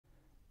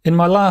In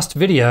my last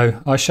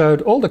video, I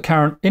showed all the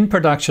current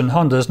in-production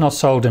Hondas not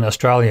sold in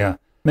Australia.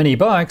 Many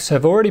bikes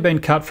have already been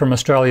cut from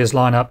Australia's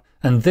lineup,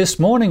 and this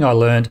morning I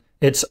learned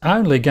it's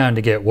only going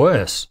to get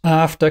worse.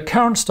 After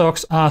current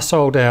stocks are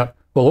sold out,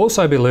 we'll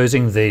also be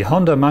losing the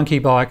Honda Monkey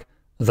Bike,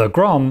 the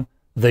Grom,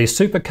 the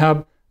Super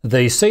Cub,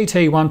 the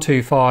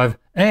CT125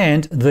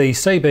 and the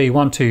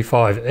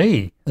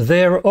CB125E.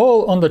 They're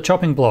all on the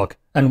chopping block,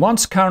 and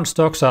once current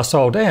stocks are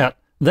sold out,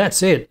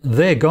 that's it,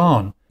 they're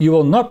gone. You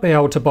will not be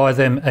able to buy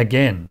them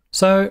again.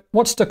 So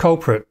what's the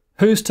culprit?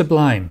 Who's to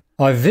blame?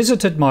 I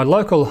visited my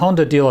local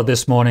Honda dealer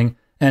this morning,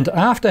 and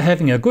after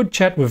having a good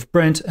chat with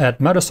Brent at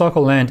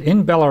Motorcycle Land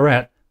in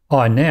Ballarat,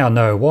 I now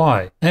know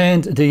why.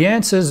 And the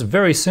answer's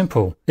very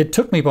simple. It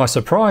took me by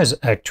surprise,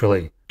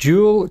 actually.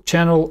 Dual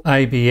channel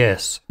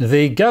ABS.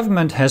 The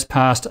government has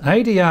passed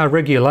ADR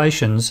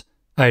regulations,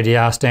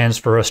 ADR stands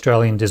for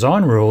Australian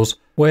Design Rules,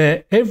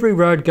 where every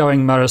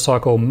road-going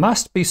motorcycle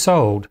must be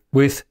sold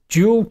with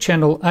dual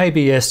channel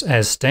ABS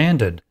as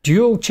standard.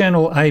 Dual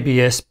channel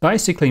ABS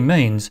basically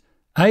means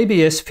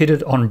ABS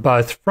fitted on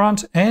both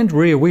front and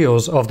rear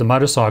wheels of the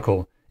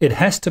motorcycle. It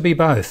has to be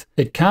both.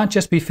 It can't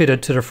just be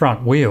fitted to the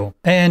front wheel.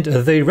 And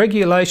the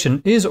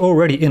regulation is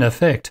already in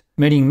effect,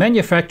 meaning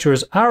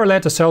manufacturers are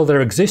allowed to sell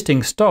their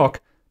existing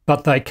stock,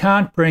 but they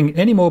can't bring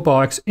any more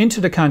bikes into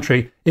the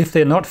country if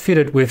they're not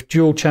fitted with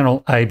dual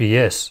channel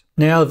ABS.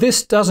 Now,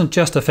 this doesn't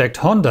just affect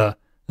Honda.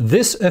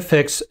 This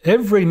affects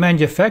every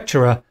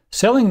manufacturer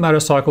selling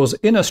motorcycles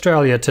in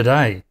Australia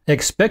today.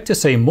 Expect to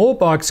see more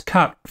bikes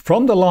cut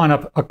from the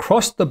lineup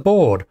across the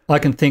board. I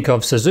can think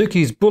of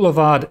Suzuki's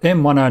Boulevard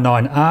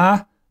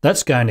M109R,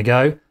 that's going to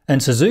go,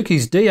 and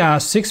Suzuki's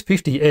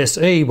DR650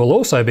 SE will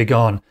also be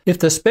gone. If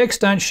the specs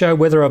don't show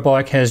whether a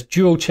bike has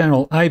dual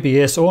channel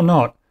ABS or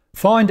not,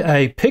 find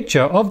a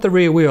picture of the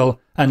rear wheel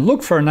and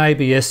look for an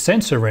ABS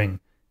sensor ring.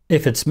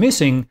 If it's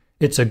missing,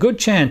 it's a good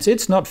chance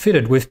it's not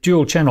fitted with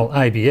dual channel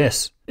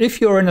ABS.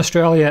 If you're in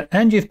Australia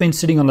and you've been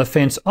sitting on the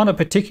fence on a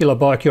particular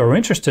bike you're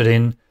interested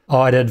in,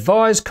 I'd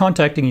advise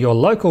contacting your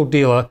local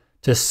dealer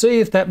to see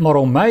if that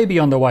model may be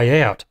on the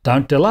way out.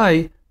 Don't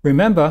delay.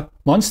 Remember,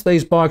 once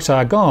these bikes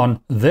are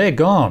gone, they're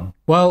gone.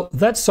 Well,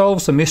 that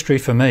solves the mystery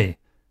for me.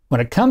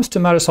 When it comes to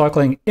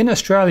motorcycling in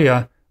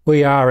Australia,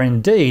 we are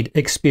indeed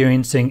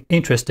experiencing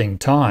interesting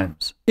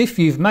times. If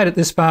you've made it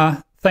this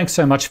far, thanks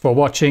so much for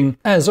watching.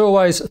 As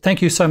always,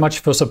 thank you so much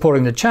for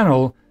supporting the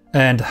channel,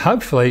 and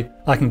hopefully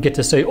I can get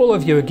to see all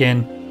of you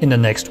again in the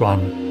next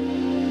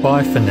one.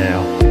 Bye for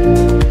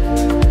now.